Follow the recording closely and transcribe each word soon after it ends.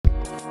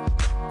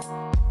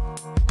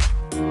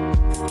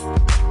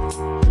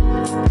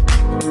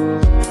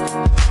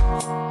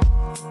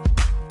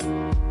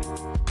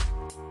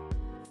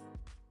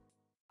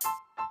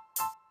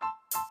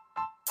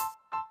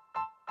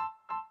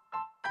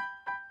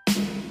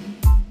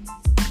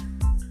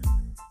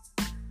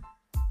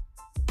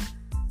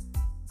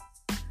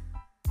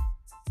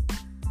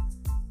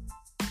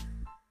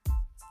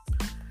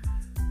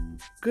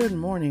Good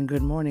morning,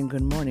 good morning,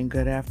 good morning,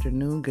 good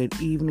afternoon, good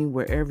evening,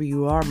 wherever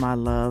you are, my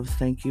loves.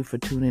 Thank you for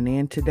tuning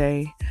in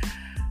today.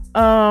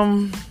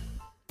 Um,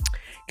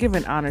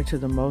 Giving honor to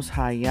the Most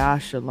High Yah.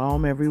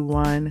 Shalom,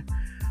 everyone.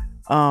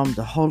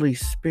 The Holy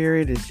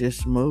Spirit is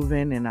just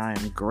moving, and I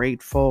am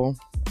grateful.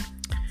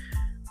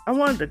 I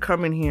wanted to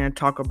come in here and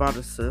talk about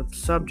a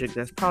subject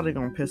that's probably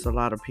going to piss a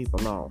lot of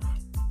people off.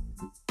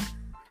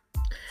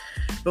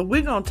 But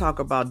we're going to talk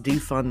about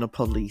defund the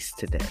police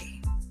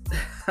today.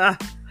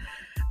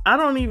 I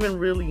don't even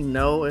really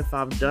know if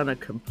I've done a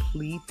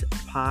complete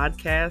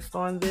podcast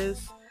on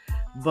this,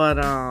 but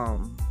I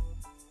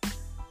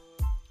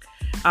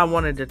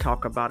wanted to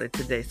talk about it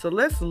today. So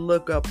let's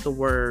look up the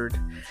word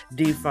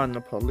defund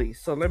the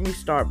police. So let me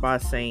start by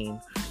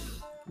saying,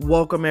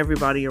 welcome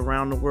everybody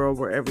around the world,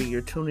 wherever you're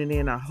tuning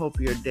in. I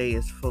hope your day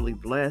is fully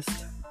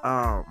blessed.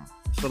 So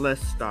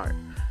let's start.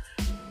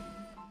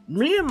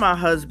 Me and my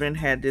husband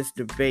had this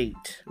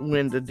debate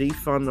when the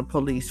defund the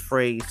police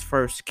phrase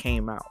first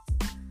came out.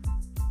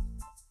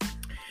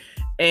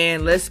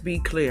 And let's be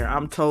clear,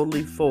 I'm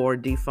totally for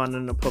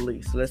defunding the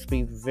police. Let's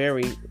be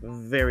very,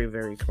 very,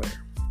 very clear.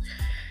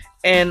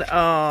 And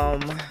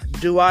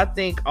do I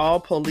think all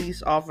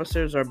police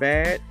officers are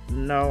bad?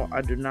 No,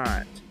 I do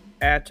not.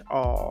 At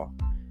all.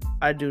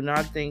 I do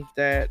not think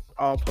that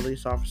all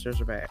police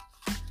officers are bad.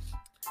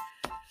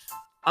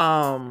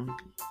 I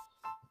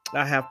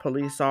have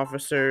police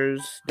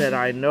officers that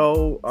I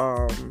know.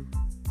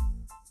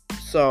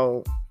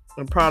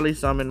 And probably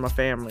some in my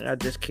family. I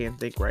just can't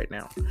think right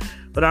now.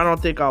 But I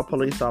don't think all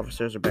police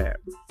officers are bad.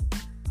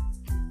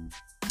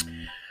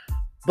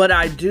 But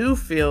I do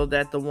feel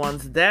that the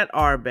ones that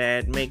are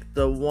bad make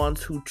the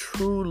ones who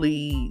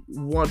truly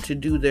want to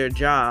do their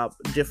job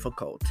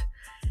difficult.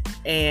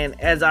 And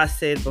as I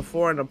said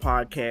before in the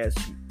podcast,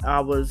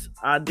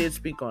 I did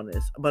speak on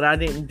this, but I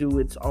didn't do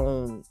its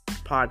own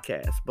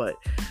podcast. But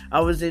I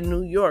was in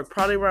New York,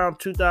 probably around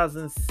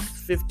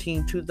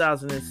 2015,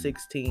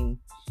 2016,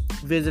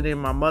 visiting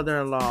my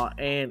mother-in-law,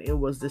 and it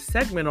was this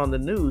segment on the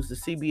news, the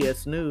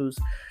CBS News,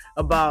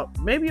 about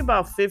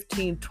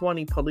 15,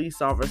 20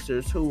 police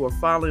officers who were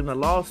filing a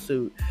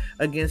lawsuit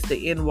against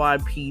the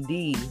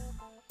NYPD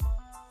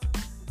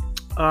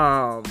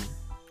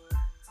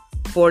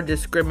for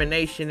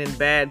discrimination and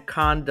bad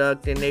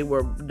conduct, and they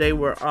were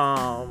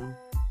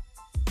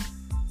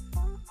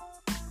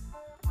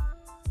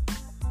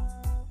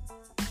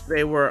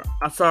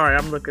sorry,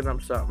 I'm looking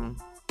up something.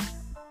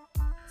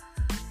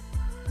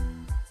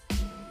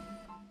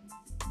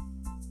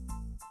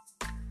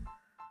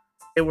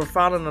 They were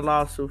filing a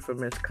lawsuit for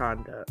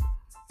misconduct.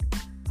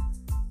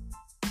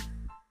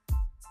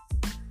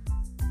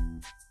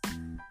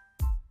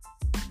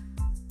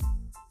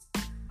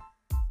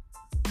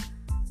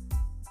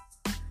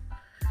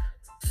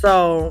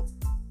 So,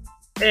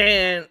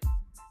 and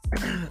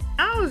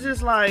I was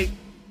just like,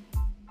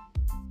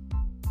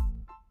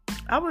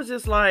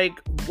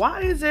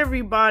 why is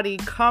everybody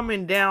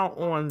coming down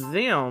on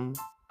them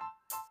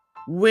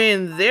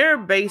when they're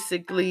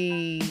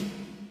basically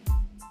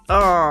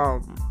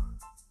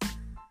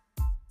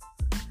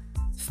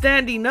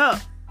standing up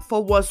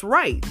for what's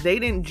right? They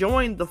didn't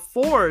join the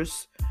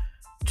force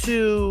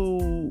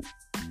to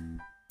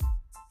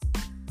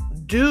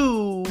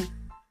do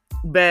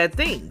bad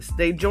things.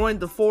 They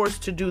joined the force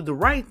to do the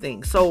right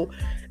thing. So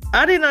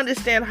I didn't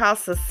understand how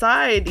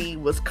society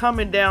was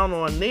coming down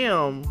on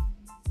them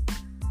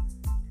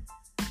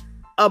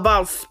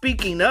about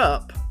speaking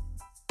up.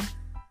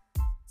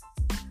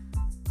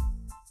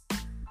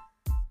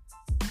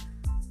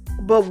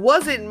 But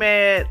wasn't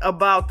mad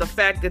about the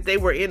fact that they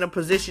were in a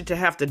position to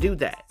have to do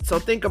that. So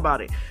think about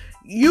it.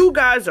 You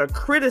guys are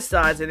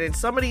criticizing, and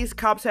some of these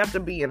cops have to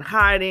be in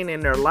hiding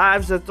and their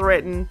lives are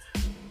threatened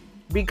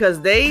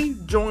because they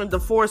joined the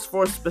force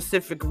for a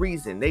specific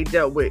reason. They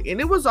dealt with, and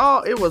it was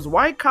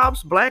white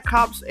cops, black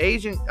cops,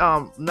 Hispanic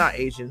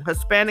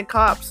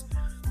cops,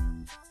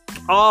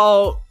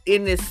 all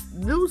in this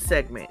news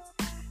segment.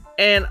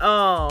 And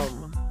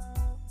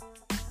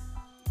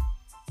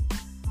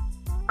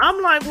I'm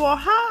like, well,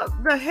 how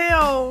the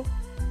hell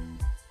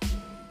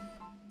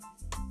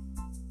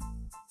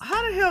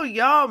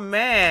y'all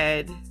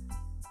mad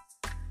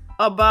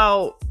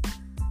about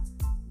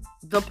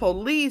the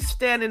police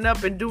standing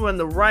up and doing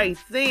the right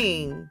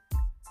thing,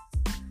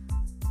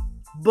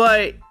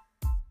 but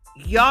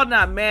y'all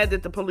not mad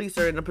that the police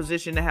are in a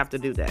position to have to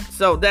do that?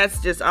 So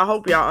that's just, I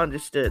hope y'all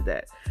understood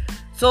that.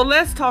 So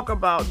let's talk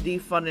about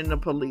defunding the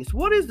police.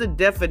 What is the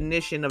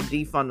definition of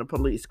defund the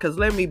police? Because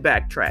let me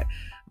backtrack.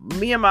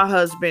 Me and my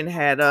husband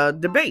had a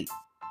debate.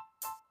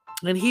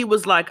 And he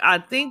was like, I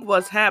think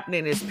what's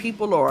happening is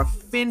people are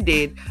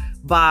offended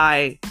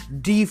by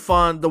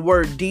the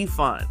word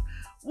defund.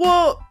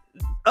 Well,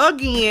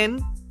 again,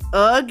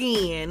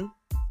 I'm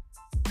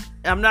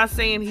not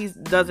saying he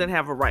doesn't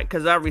have a right,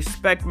 because I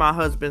respect my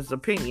husband's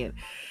opinion.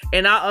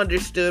 And I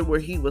understood where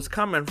he was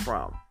coming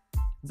from.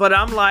 But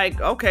I'm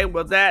like, okay,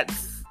 well,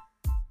 that's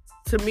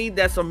to me,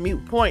 that's a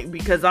moot point,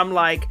 because I'm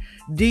like,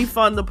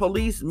 defund the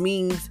police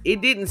means,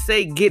 it didn't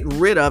say get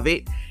rid of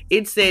it.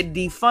 It said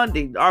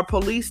defunding. Our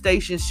police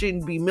stations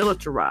shouldn't be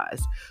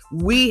militarized.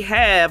 We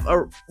have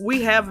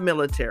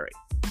military.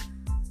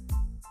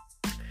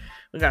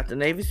 We got the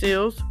Navy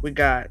SEALs. We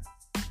got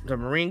the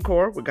Marine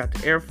Corps. We got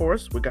the Air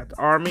Force. We got the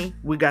Army.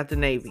 We got the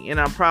Navy. And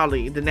I'm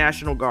probably the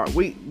National Guard.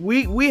 We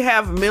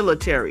have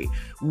military.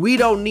 We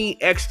don't need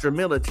extra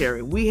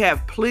military. We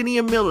have plenty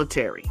of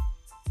military.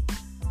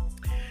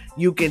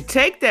 You can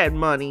take that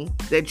money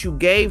that you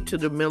gave to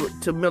to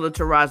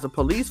militarize the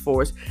police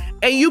force,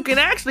 and you can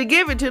actually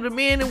give it to the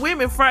men and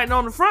women fighting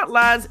on the front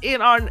lines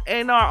in our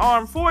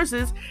armed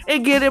forces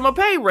and give them a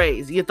pay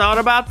raise. You thought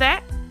about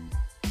that?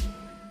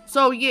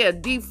 So yeah,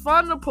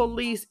 defund the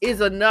police is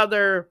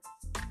another.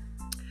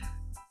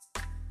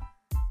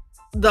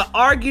 The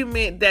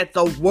argument that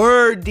the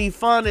word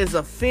defund is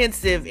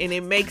offensive and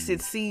it makes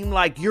it seem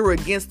like you're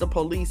against the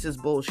police is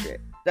bullshit.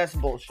 That's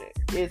bullshit.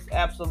 It's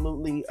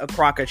absolutely a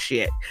crock of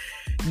shit.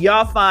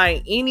 Y'all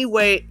find any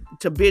way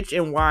to bitch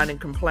and whine and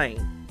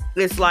complain.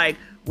 It's like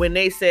when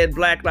they said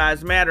Black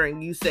Lives Matter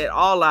and you said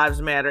all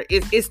lives matter.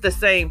 It's the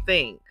same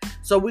thing.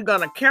 So we're going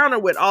to counter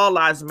with all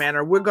lives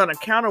matter. We're going to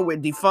counter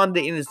with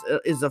defunding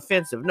is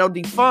offensive. No,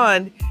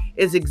 defund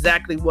is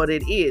exactly what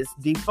it is.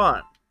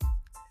 Defund.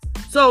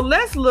 So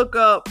let's look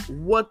up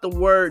what the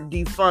word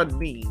defund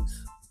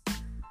means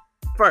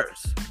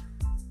first.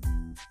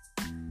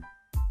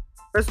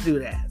 Let's do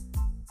that.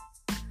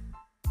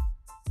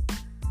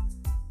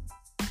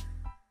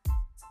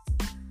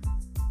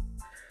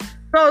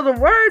 So the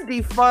word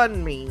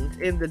defund means,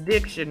 in the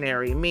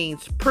dictionary,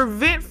 means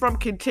prevent from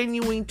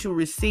continuing to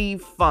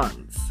receive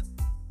funds.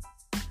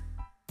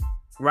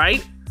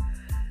 Right?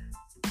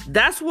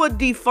 That's what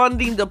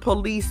defunding the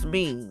police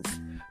means.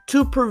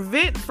 To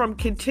prevent from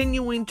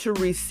continuing to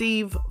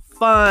receive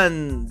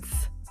funds.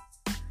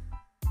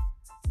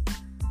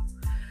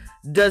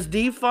 Does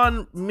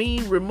defund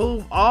mean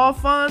remove all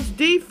funds?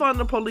 Defund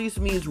the police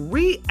means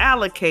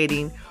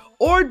reallocating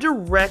or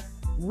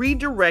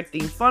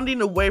redirecting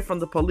funding away from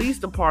the police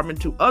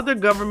department to other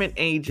government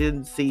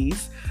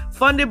agencies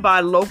funded by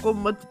local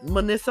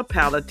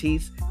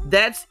municipalities.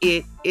 That's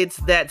it. It's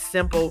that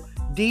simple.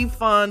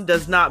 Defund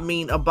does not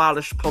mean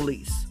abolish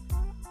police.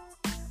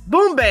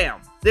 Boom,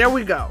 bam. There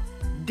we go.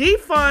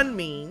 Defund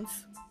means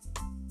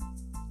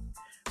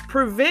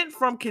prevent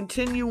from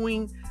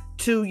continuing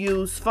to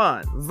use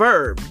fund.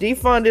 Verb.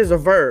 Defund is a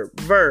verb.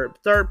 Verb.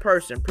 Third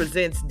person.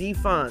 Presents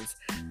defunds.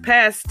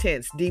 Past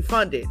tense.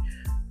 Defunded.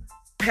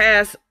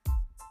 Past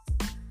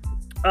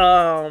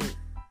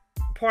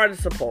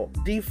participle.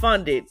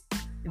 Defunded.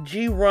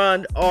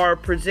 Gerund or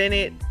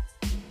presented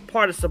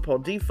participle.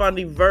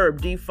 Defunding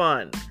verb.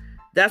 Defund.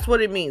 That's what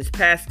it means.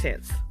 Past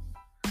tense.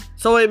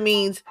 So it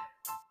means,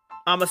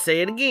 I'm going to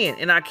say it again,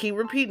 and I keep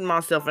repeating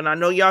myself, and I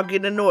know y'all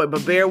getting annoyed,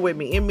 but bear with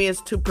me. It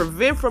means to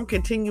prevent from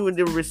continuing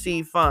to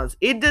receive funds.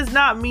 It does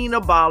not mean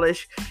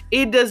abolish.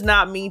 It does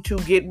not mean to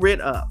get rid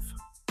of.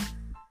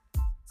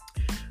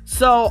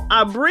 So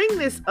I bring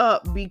this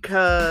up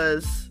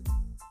because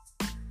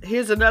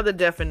here's another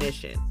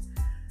definition.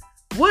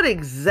 What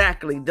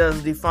exactly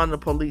does defund the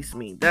police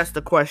mean? That's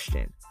the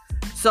question.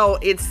 So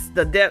it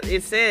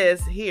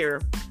says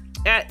here,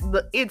 at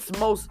its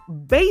most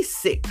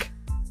basic,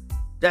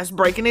 that's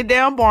breaking it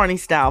down Barney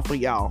style for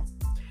y'all.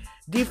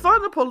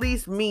 Defund the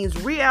police means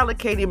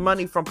reallocating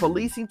money from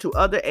policing to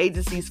other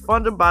agencies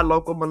funded by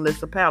local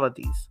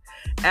municipalities.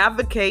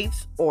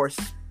 Advocates or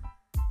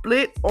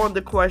split on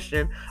the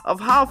question of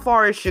how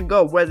far it should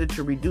go, whether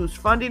to reduce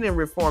funding and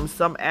reform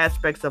some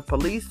aspects of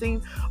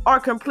policing or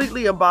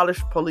completely abolish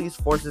police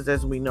forces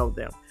as we know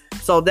them.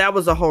 So that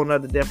was a whole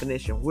nother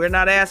definition. We're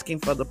not asking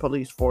for the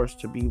police force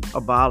to be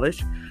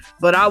abolished,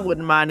 but I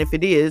wouldn't mind if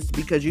it is,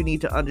 because you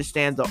need to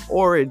understand the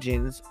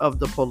origins of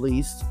the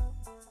police,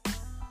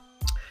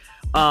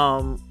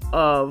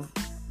 of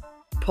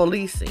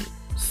policing.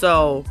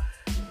 So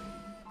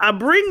I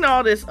bring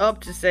all this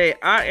up to say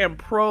I am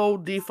pro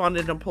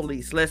defunding the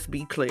police. Let's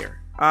be clear.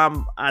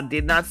 I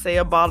did not say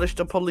abolish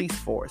the police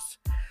force.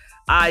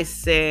 I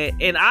said,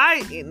 and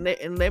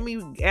let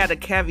me add a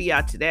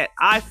caveat to that.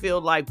 I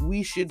feel like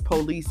we should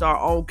police our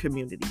own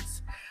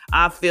communities.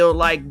 I feel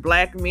like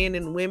black men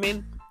and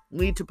women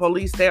need to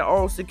police their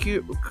own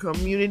secure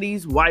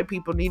communities. White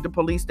people need to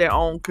police their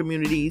own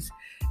communities.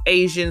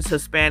 Asians,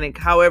 Hispanic,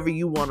 however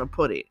you want to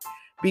put it.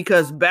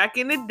 Because back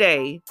in the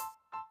day,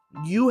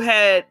 you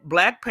had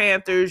Black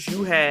Panthers,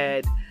 you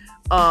had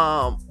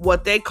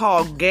what they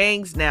call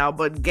gangs now,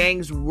 but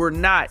gangs were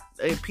not.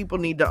 People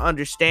need to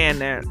understand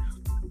that.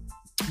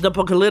 The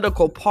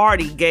political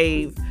party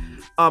gave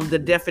the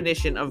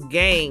definition of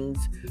gangs,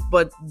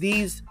 but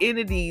these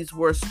entities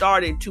were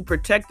started to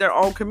protect their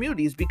own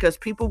communities because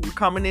people were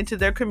coming into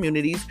their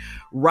communities,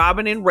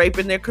 robbing and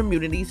raping their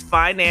communities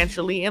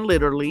financially and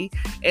literally.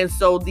 And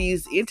so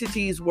these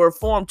entities were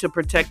formed to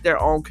protect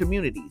their own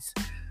communities.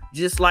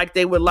 Just like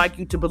they would like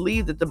you to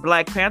believe that the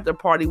Black Panther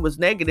Party was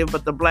negative,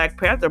 but the Black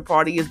Panther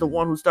Party is the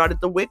one who started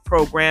the WIC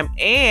program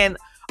and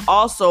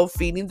also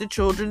feeding the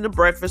children the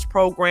breakfast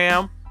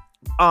program,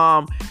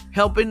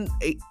 helping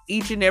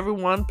each and every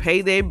one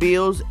pay their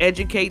bills,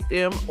 educate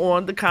them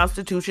on the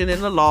Constitution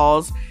and the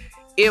laws.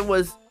 It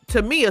was,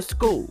 to me, a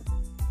school.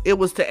 It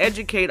was to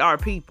educate our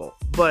people.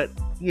 But,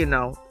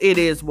 it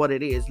is what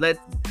it is.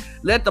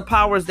 Let the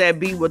powers that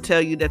be will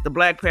tell you that the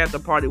Black Panther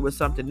Party was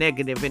something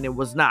negative, and it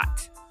was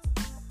not.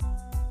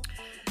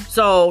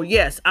 So,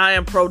 yes, I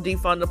am pro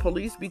defund the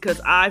police because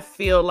I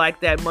feel like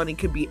that money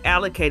could be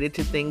allocated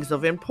to things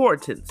of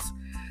importance.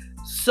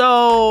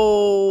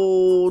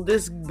 So,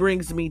 this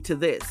brings me to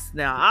this.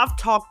 Now, I've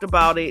talked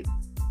about it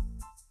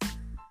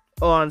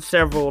on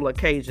several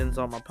occasions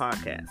on my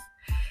podcast.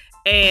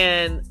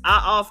 And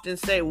I often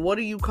say, what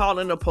are you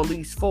calling the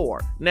police for?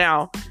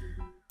 Now,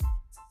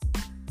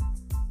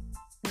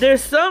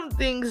 there's some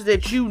things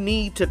that you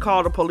need to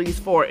call the police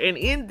for. And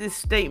in this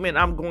statement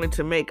I'm going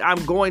to make,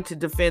 I'm going to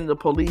defend the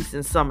police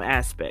in some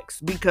aspects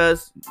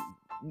because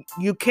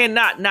you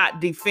cannot not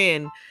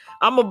defend.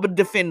 I'm going to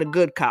defend the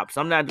good cops.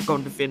 I'm not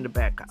going to defend the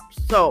bad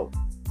cops. So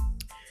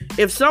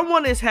if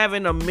someone is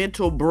having a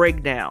mental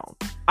breakdown,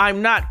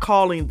 I'm not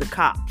calling the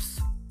cops.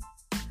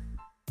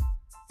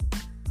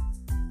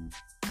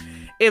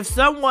 If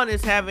someone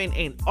is having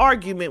an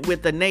argument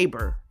with a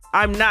neighbor,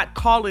 I'm not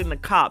calling the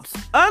cops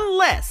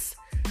unless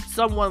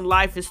someone's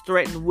life is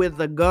threatened with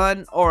a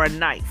gun or a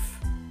knife.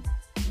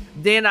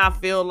 Then I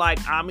feel like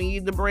I'm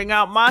either bring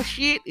out my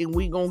shit and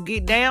we gonna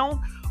get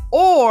down,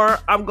 or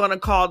I'm gonna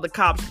call the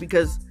cops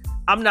because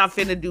I'm not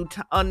finna do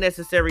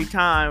unnecessary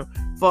time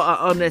for an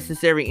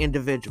unnecessary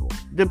individual,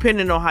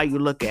 depending on how you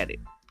look at it.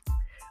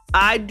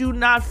 I do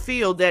not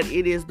feel that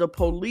it is the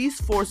police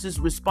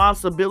force's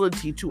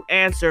responsibility to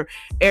answer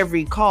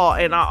every call,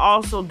 and I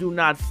also do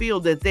not feel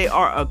that they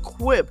are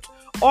equipped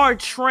or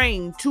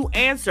trained to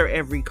answer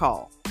every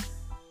call.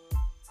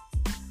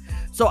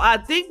 So I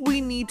think we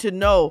need to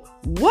know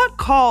what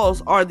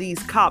calls are these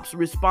cops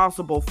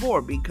responsible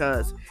for,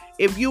 because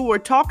if you were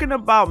talking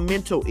about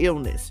mental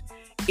illness,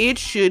 it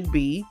should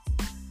be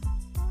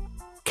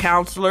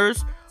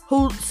counselors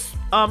who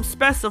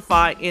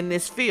specify in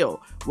this field,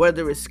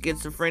 whether it's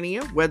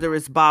schizophrenia, whether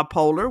it's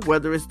bipolar,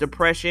 whether it's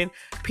depression.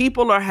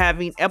 People are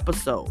having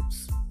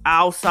episodes.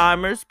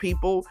 Alzheimer's,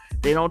 people,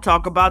 they don't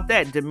talk about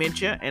that,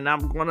 dementia, and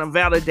I'm going to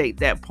validate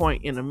that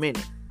point in a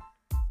minute.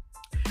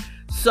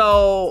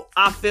 So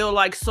I feel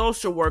like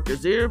social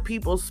workers, there are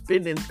people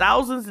spending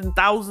thousands and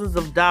thousands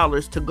of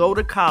dollars to go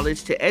to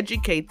college to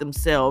educate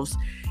themselves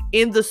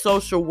in the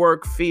social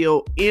work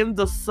field, in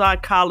the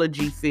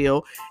psychology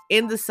field,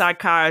 in the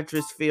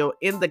psychiatrist field,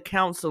 in the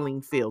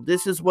counseling field.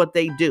 This is what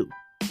they do.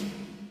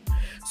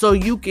 So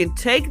you can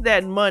take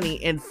that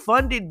money and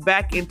fund it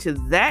back into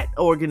that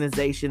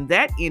organization,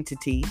 that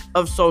entity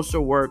of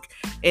social work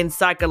and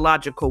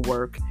psychological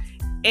work,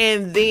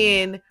 and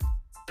then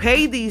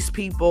pay these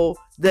people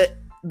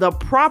the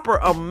proper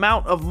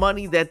amount of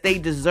money that they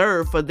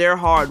deserve for their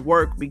hard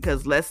work.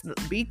 Because let's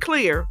be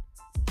clear,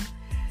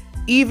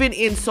 even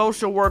in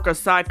social work or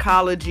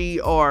psychology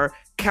or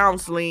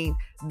counseling,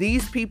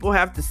 these people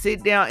have to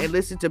sit down and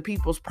listen to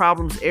people's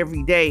problems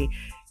every day,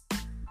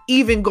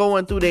 even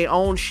going through their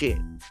own shit.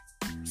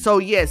 So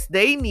yes,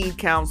 they need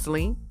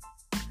counseling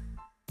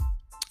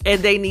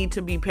and they need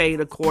to be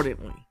paid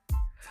accordingly.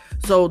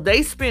 So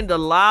they spend a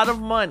lot of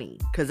money,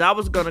 because I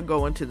was going to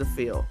go into the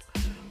field.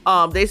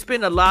 They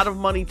spend a lot of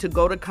money to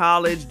go to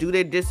college, do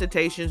their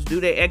dissertations, do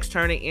their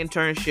external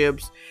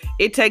internships.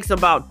 It takes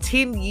about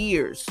 10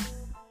 years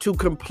to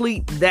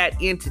complete that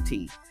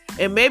entity,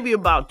 and maybe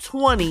about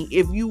 20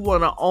 if you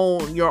want to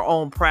own your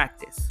own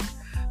practice.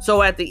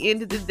 So at the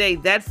end of the day,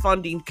 that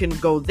funding can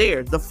go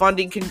there. The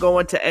funding can go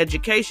into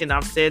education.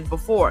 I've said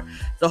before,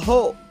 the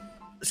whole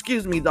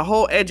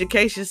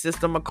education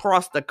system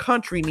across the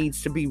country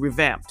needs to be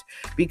revamped.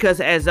 Because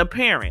as a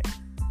parent,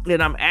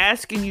 and I'm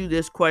asking you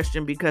this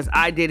question because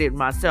I did it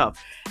myself.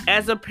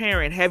 As a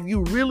parent, have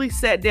you really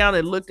sat down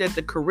and looked at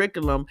the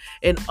curriculum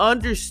and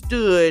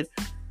understood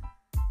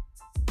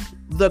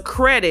the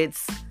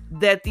credits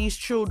that these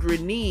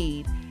children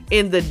need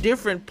in the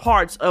different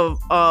parts of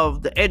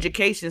the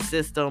education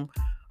system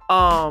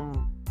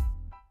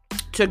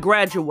to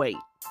graduate?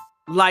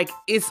 Like,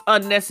 it's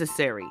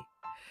unnecessary.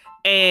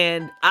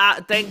 And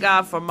I thank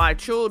God for my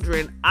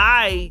children.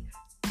 I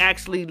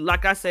actually,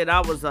 like I said,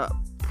 I was a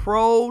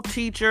pro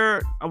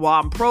teacher. Well,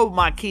 I'm pro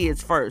my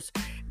kids first,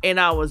 and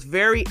I was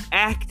very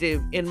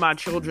active in my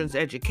children's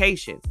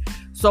education.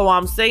 So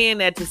I'm saying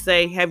that to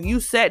say, have you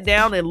sat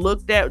down and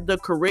looked at the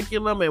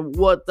curriculum and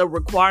what the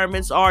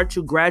requirements are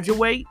to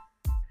graduate?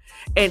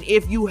 And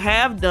if you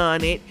have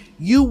done it,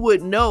 you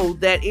would know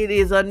that it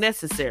is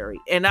unnecessary.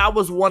 And I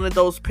was one of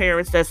those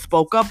parents that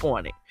spoke up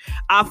on it.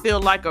 I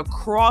feel like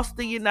across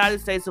the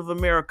United States of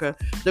America,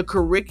 the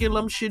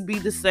curriculum should be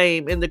the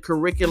same and the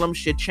curriculum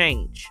should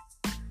change.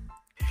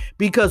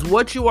 Because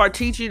what you are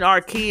teaching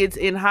our kids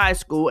in high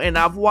school, and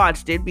I've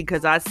watched it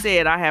because I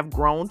said I have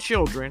grown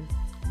children,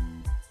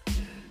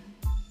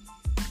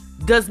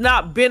 does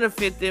not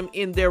benefit them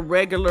in their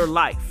regular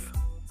life.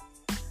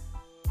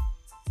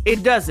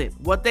 It doesn't.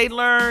 What they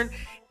learn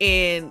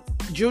in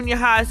junior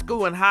high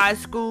school and high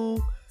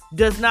school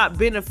does not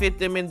benefit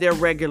them in their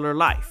regular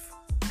life.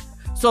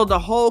 So the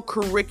whole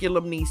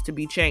curriculum needs to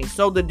be changed.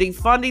 So the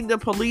defunding the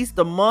police,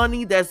 the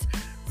money that's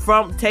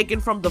taken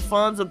from the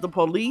funds of the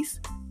police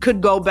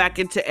could go back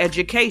into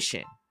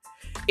education.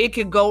 It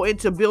could go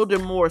into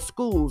building more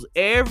schools.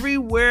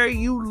 Everywhere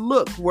you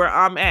look where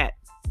I'm at,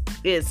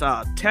 it's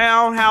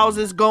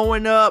townhouses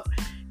going up.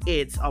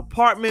 It's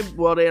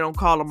they don't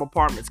call them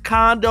apartments,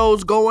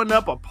 condos going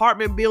up,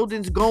 apartment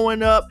buildings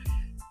going up.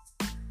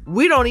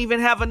 We don't even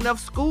have enough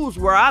schools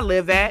where I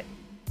live at.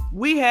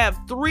 We have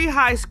 3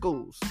 high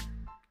schools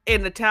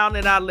in the town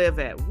that I live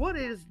at. What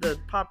is the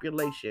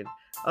population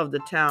of the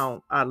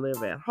town I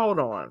live at? Hold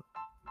on.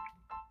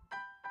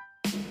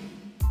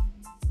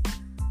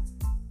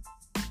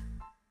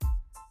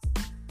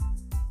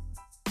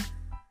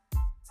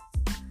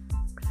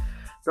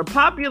 The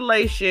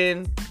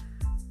population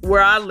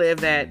where I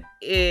live at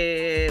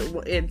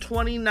in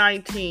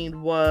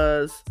 2019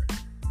 was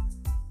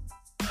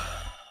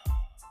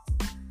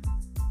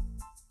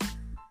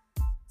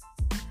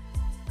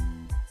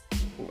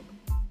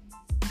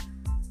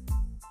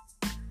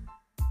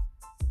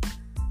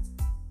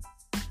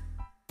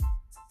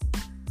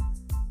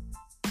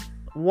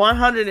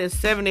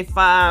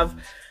 175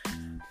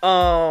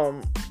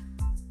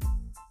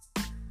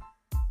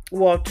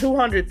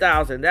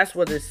 200,000. That's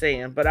what it's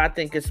saying, but I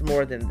think it's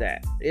more than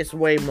that. It's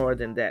way more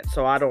than that.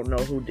 So I don't know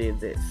who did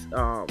this.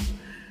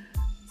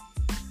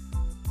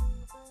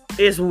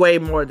 It's way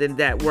more than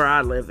that where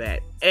I live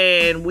at.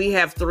 And we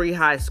have 3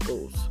 high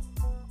schools.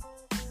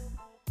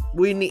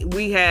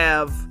 We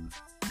have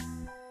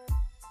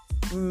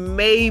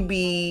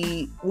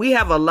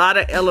a lot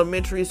of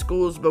elementary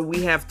schools, but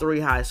we have 3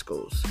 high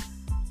schools.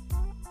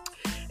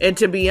 And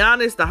to be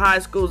honest, the high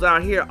schools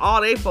out here,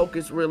 all they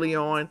focus really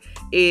on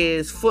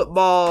is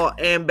football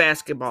and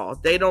basketball.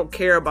 They don't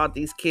care about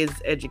these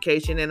kids'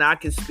 education. And I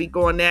can speak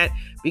on that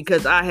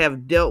because I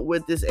have dealt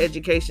with this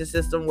education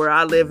system where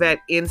I live at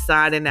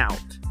inside and out.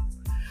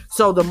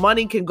 So the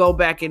money can go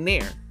back in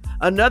there.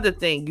 Another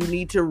thing, you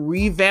need to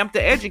revamp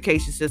the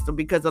education system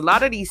because a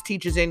lot of these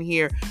teachers in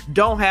here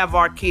don't have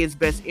our kids'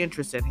 best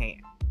interests at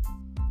hand.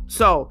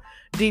 So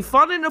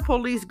defunding the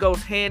police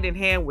goes hand in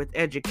hand with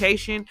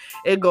education.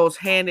 It goes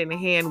hand in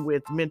hand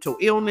with mental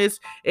illness.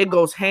 It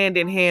goes hand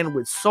in hand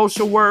with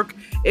social work.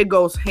 It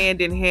goes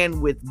hand in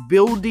hand with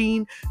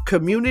building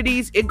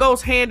communities. It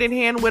goes hand in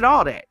hand with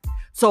all that.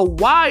 So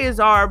why is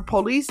our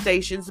police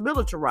stations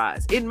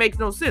militarized? It makes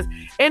no sense.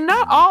 And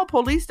not all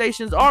police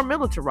stations are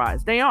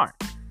militarized. They aren't.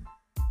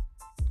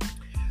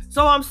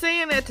 So I'm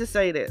saying that to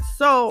say this.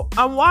 So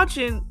I'm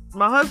watching,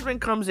 my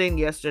husband comes in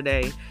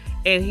yesterday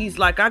and he's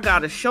like, I got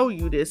to show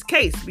you this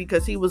case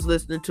because he was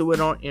listening to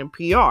it on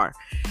NPR.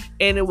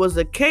 And it was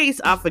a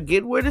case, I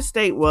forget where the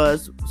state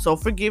was, so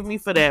forgive me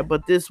for that.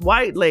 But this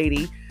white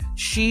lady,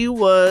 she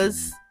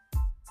was,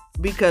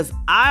 because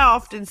I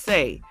often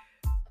say,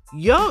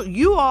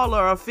 you all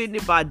are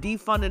offended by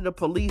defunding the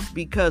police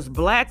because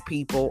black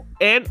people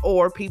and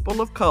or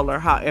people of color,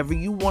 however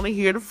you want to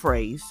hear the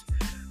phrase,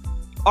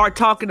 are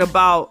talking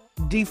about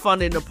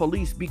defunding the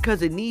police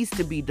because it needs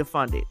to be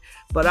defunded.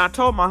 But I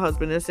told my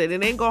husband and said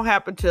it ain't gonna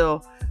happen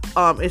till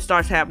it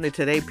starts happening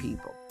to their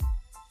people.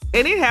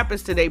 And it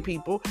happens to their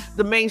people.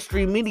 The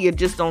mainstream media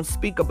just don't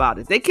speak about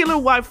it. They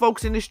killing white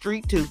folks in the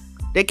street too.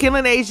 They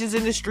killing Asians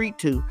in the street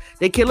too.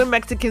 They killing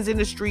Mexicans in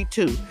the street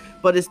too.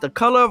 But it's the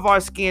color of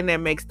our skin that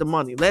makes the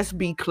money. Let's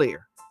be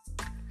clear.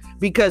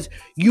 Because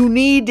you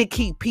need to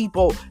keep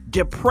people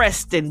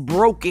depressed and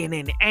broken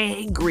and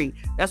angry.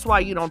 That's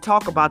why you don't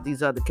talk about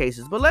these other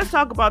cases. But let's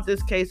talk about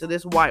this case of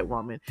this white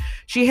woman.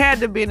 She had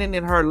to been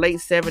in her late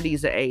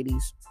 70s or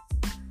 80s.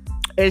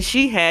 And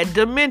she had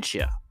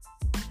dementia.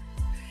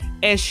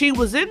 And she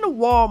was in the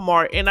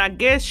Walmart, and I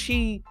guess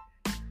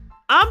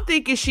I'm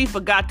thinking she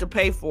forgot to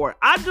pay for it.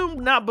 I do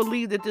not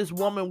believe that this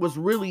woman was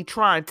really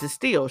trying to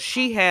steal.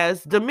 She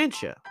has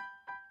dementia.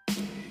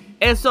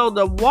 And so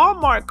the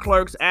Walmart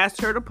clerks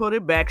asked her to put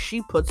it back.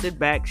 She puts it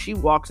back. She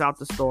walks out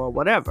the store,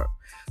 whatever.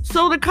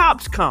 So the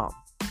cops come.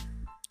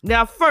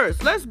 Now,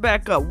 first, let's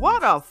back up.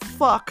 What the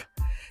fuck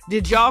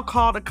did y'all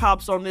call the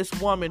cops on this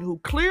woman who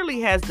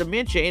clearly has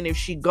dementia? And if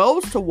she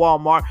goes to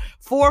Walmart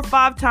 4 or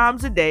 5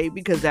 times a day,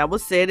 because that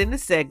was said in the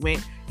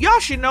segment,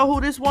 y'all should know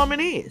who this woman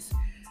is.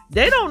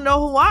 They don't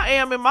know who I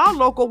am in my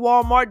local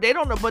Walmart. They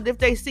don't know. But if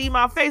they see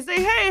my face,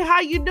 they, hey,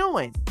 how you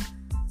doing?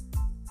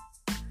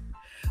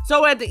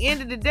 So at the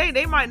end of the day,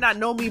 they might not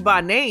know me by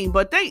name,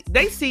 but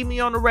they see me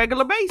on a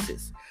regular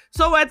basis.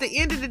 So at the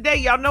end of the day,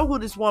 y'all know who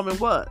this woman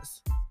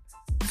was.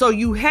 So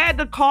you had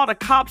to call the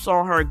cops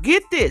on her.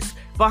 Get this,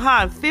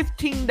 behind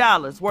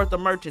 $15 worth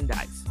of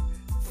merchandise.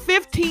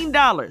 $15.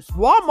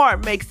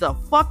 Walmart makes a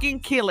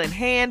fucking killing,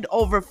 hand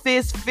over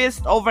fist,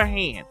 fist over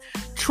hand.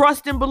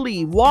 Trust and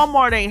believe,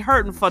 Walmart ain't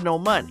hurting for no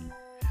money.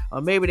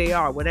 Or maybe they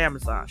are with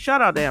Amazon.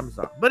 Shout out to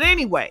Amazon. But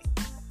anyway,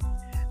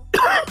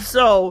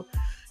 so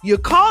you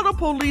call the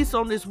police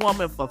on this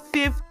woman for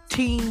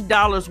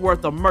 $15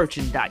 worth of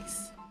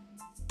merchandise.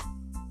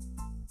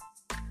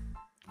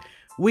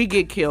 We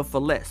get killed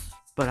for less,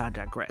 but I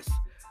digress.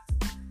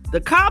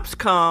 The cops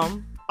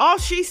come. All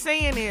she's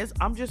saying is,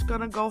 I'm just going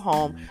to go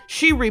home.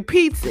 She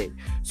repeats it.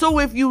 So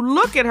if you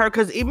look at her,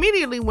 because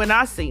immediately when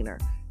I seen her,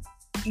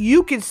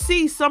 you could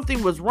see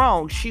something was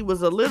wrong. She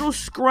was a little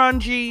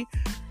scrungy.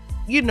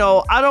 You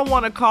know, I don't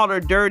want to call her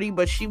dirty,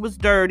 but she was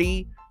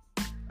dirty.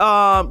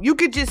 You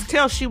could just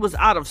tell she was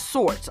out of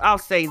sorts. I'll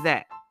say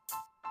that.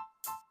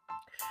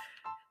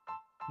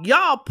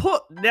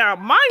 Now,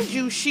 mind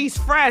you, she's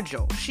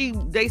fragile.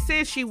 They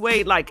said she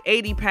weighed like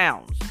 80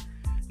 pounds.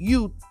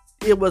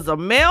 It was a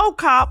male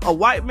cop, a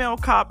white male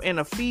cop, and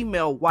a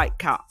female white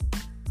cop.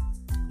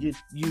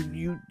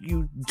 You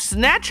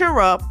snatch her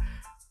up,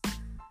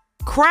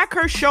 crack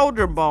her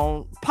shoulder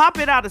bone, pop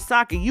it out of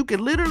socket. You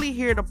can literally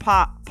hear the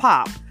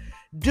pop.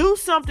 Do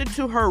something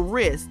to her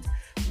wrist.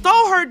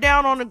 Throw her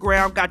down on the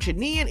ground. Got your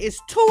knee in.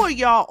 It's two of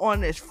y'all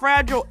on this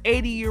fragile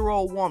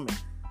 80-year-old woman.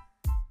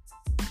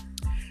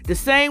 The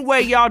same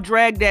way y'all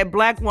dragged that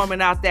black woman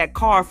out that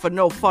car for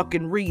no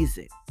fucking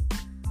reason.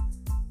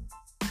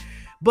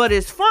 But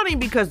it's funny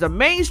because the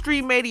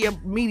mainstream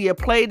media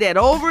played that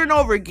over and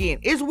over again,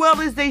 as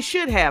well as they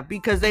should have,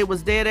 because they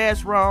was dead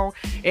ass wrong,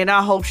 and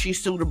I hope she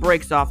sued the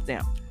brakes off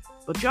them.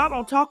 But y'all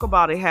don't talk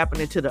about it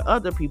happening to the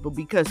other people,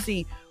 because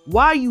see,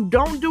 why you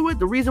don't do it,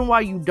 the reason why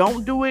you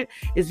don't do it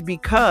is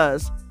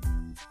because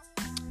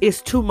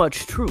it's too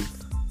much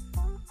truth.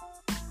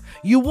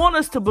 You want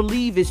us to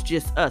believe it's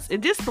just us,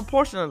 and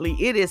disproportionately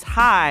it is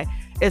high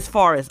as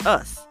far as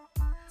us.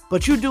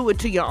 But you do it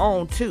to your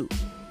own too.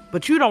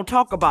 But you don't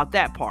talk about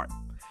that part.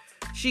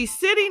 She's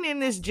sitting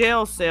in this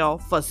jail cell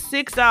for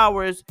 6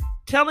 hours,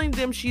 telling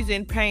them she's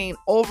in pain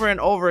over and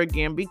over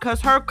again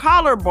because her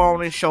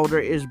collarbone and shoulder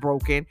is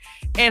broken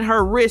and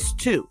her wrist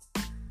too.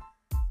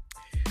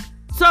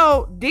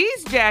 So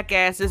these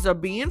jackasses are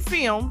being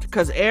filmed,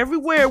 because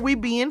everywhere we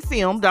being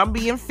filmed, I'm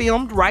being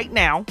filmed right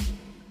now.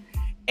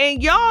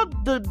 And y'all,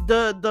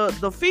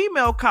 the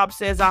female cop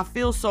says, I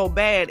feel so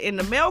bad. And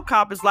the male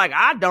cop is like,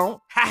 I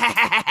don't.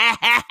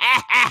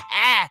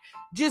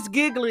 Just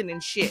giggling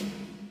and shit.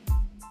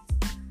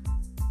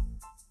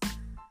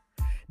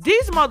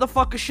 These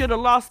motherfuckers should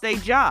have lost their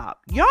job.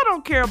 Y'all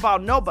don't care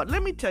about nobody.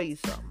 Let me tell you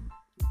something.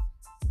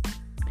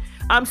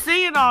 I'm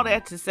saying all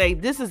that to say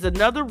this is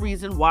another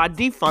reason why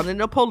defunding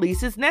the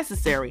police is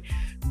necessary.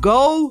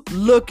 Go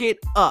look it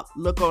up.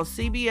 Look on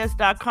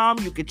CBS.com.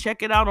 You can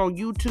check it out on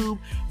YouTube.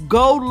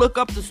 Go look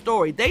up the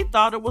story. They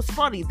thought it was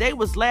funny. They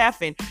was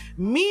laughing.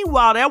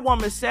 Meanwhile, that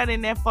woman sat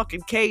in that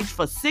fucking cage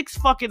for 6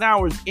 fucking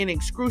hours in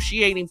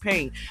excruciating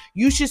pain.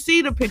 You should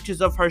see the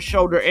pictures of her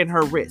shoulder and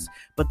her wrist.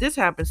 But this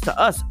happens to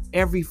us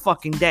every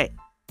fucking day.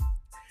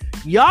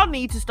 Y'all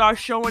need to start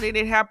showing it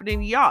happening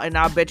to y'all. And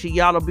I bet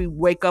y'all will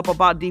wake up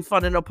about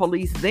defunding the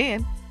police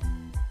then.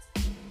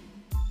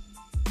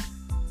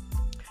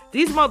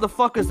 These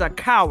motherfuckers are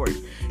cowards.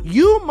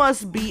 You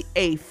must be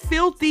a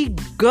filthy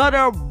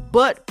gutter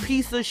butt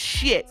piece of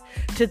shit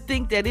to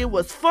think that it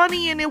was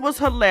funny and it was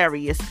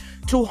hilarious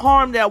to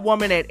harm that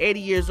woman at 80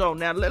 years old.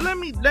 Now, let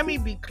me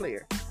be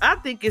clear. I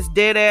think it's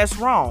dead ass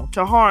wrong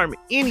to harm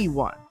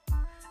anyone,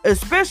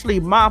 especially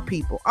my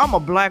people. I'm a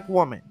black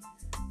woman.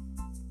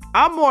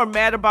 I'm more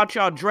mad about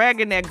y'all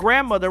dragging that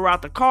grandmother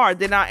out the car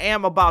than I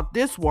am about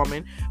this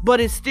woman,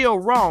 but it's still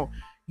wrong.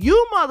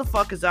 You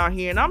motherfuckers out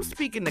here, and I'm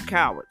speaking to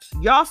cowards,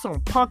 y'all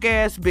some punk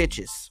ass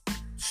bitches.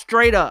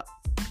 Straight up.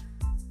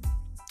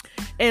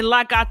 And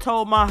like I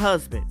told my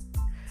husband,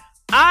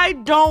 I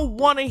don't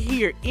want to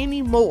hear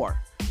any more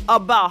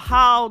about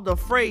how the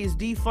phrase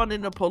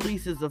defunding the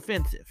police is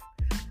offensive.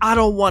 I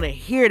don't want to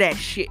hear that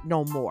shit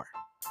no more.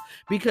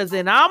 Because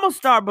then I'm going to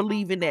start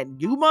believing that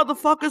you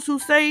motherfuckers who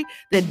say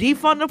that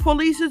defund the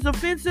police is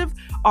offensive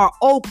are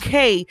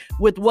okay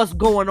with what's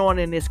going on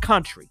in this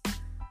country.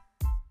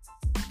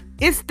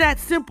 It's that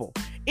simple.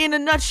 In a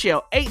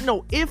nutshell, ain't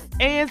no ifs,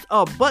 ands,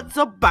 or buts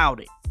about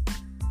it.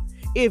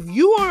 If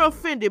you are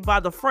offended by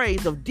the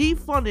phrase of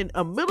defunding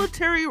a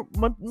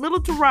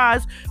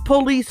militarized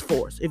police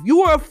force, if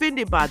you are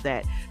offended by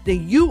that,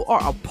 then you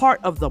are a part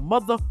of the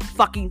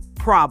motherfucking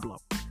problem.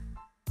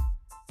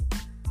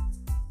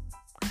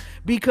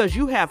 Because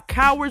you have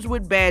cowards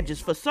with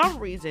badges. For some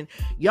reason,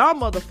 y'all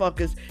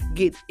motherfuckers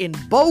get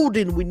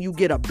emboldened when you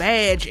get a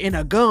badge and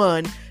a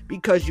gun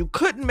because you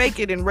couldn't make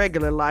it in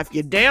regular life.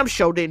 You damn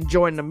sure didn't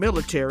join the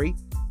military.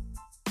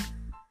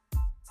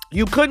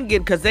 You couldn't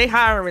get, because they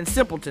hiring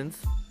simpletons.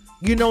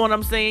 You know what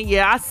I'm saying?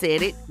 Yeah, I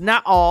said it.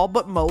 Not all,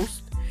 but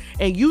most.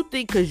 And you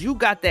think because you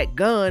got that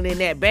gun and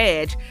that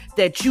badge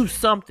that you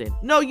something.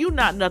 No, you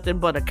not nothing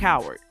but a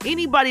coward.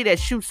 Anybody that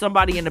shoots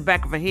somebody in the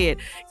back of a head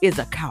is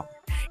a coward.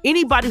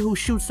 Anybody who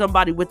shoots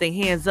somebody with their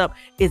hands up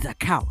is a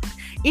coward.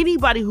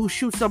 Anybody who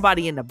shoots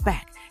somebody in the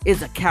back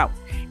is a coward.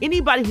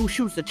 Anybody who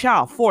shoots a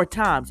child 4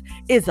 times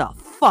is a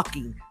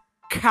fucking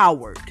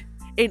coward.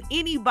 And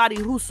anybody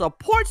who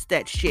supports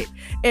that shit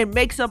and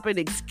makes up an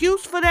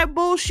excuse for that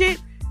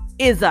bullshit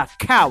is a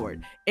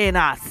coward. And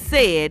I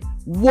said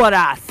what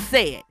I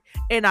said.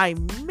 And I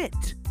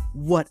meant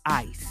what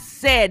I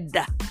said.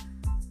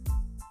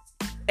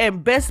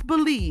 And best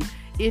believe,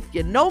 if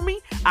you know me,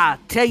 I'll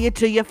tell you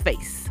to your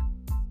face.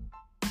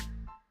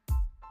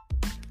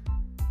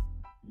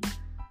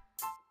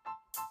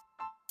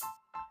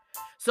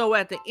 So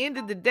at the end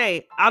of the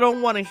day, I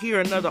don't want to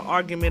hear another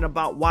argument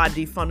about why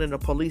defunding the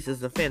police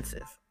is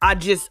offensive.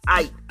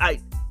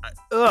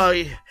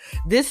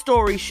 This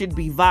story should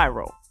be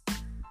viral.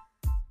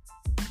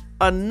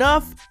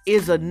 Enough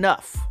is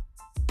enough.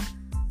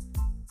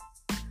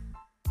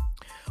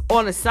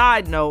 On a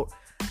side note,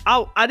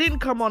 I didn't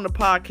come on the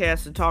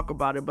podcast to talk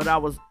about it, but I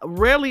was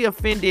really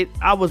offended.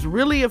 I was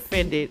really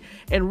offended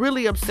and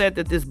really upset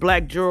that this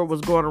black juror was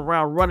going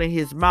around running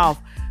his mouth.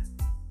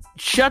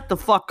 Shut the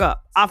fuck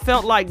up. I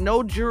felt like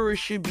no juror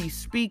should be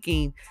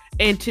speaking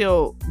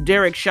until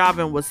Derek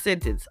Chauvin was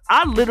sentenced.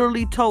 I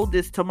literally told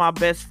this to my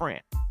best friend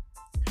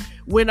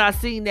when I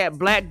seen that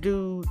black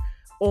dude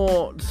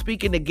on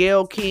speaking to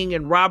Gayle King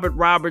and Robert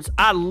Roberts.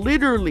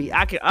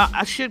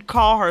 I should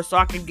call her so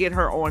I can get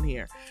her on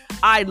here.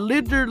 I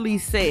literally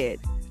said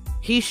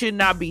he should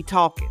not be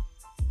talking.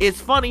 It's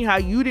funny how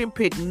you didn't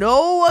pick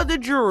no other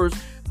jurors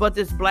but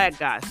this black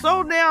guy.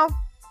 So now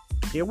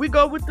here we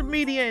go with the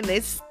media, and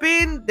they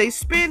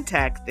spin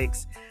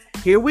tactics.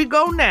 Here we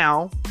go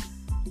now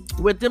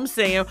with them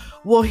saying,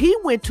 well, he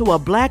went to a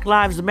Black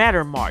Lives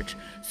Matter march.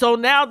 So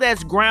now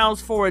that's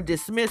grounds for a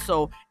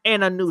dismissal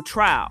and a new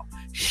trial.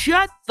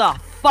 Shut the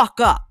fuck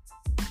up.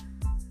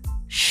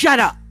 Shut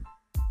up.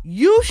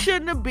 You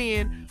shouldn't have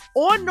been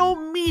on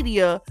no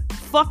media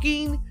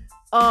fucking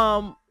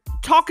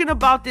talking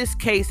about this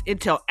case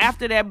until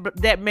after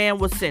that man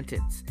was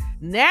sentenced.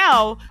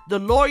 Now the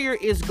lawyer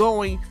is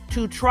going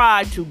to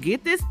try to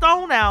get this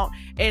thrown out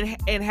and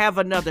have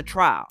another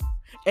trial.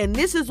 And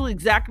this is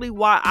exactly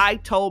why I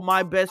told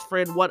my best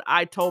friend what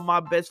I told my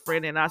best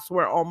friend. And I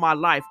swear on my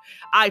life,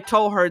 I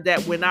told her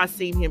that when I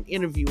seen him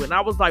interview. And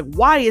I was like,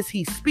 why is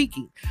he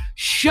speaking?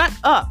 Shut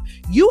up.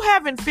 You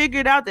haven't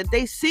figured out that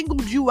they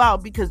singled you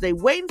out because they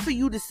waiting for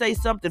you to say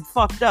something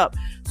fucked up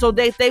so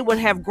that they would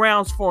have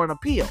grounds for an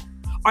appeal.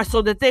 Or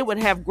so that they would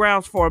have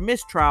grounds for a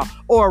mistrial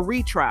or a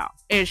retrial.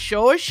 And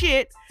sure as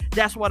shit,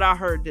 that's what I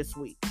heard this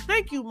week.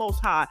 Thank you, Most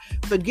High,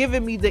 for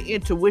giving me the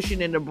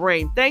intuition in the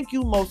brain. Thank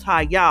you, Most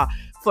High Yah,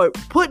 for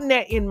putting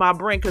that in my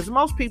brain. Because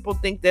most people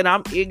think that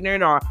I'm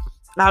ignorant or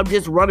I'm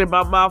just running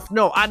my mouth.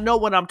 No, I know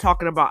what I'm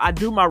talking about. I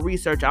do my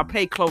research. I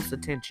pay close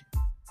attention.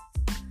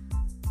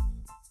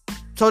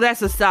 So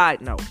that's a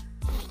side note.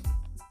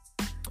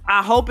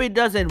 I hope it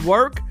doesn't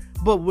work,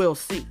 but we'll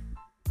see.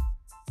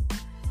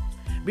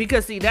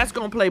 Because, see, that's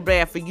going to play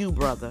bad for you,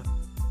 brother.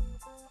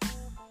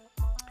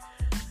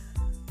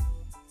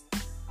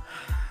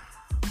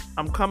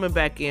 I'm coming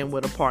back in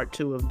with a part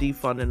 2 of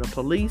Defunding the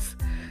Police.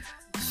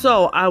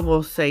 So I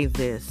will say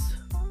this.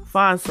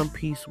 Find some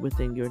peace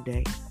within your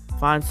day.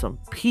 Find some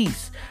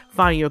peace.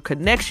 Find your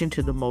connection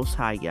to the Most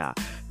High Yah.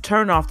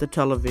 Turn off the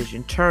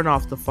television. Turn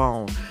off the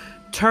phone.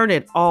 Turn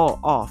it all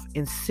off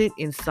and sit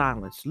in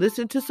silence.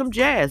 Listen to some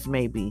jazz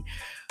maybe.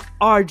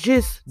 Or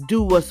just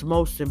do what's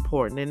most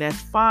important. And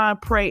that's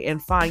pray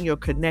and find your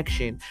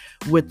connection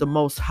with the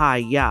Most High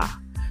Yah.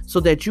 So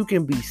that you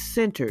can be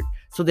centered.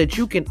 So that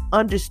you can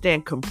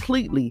understand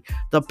completely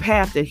the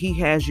path that he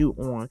has you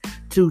on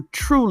to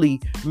truly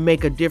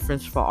make a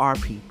difference for our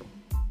people.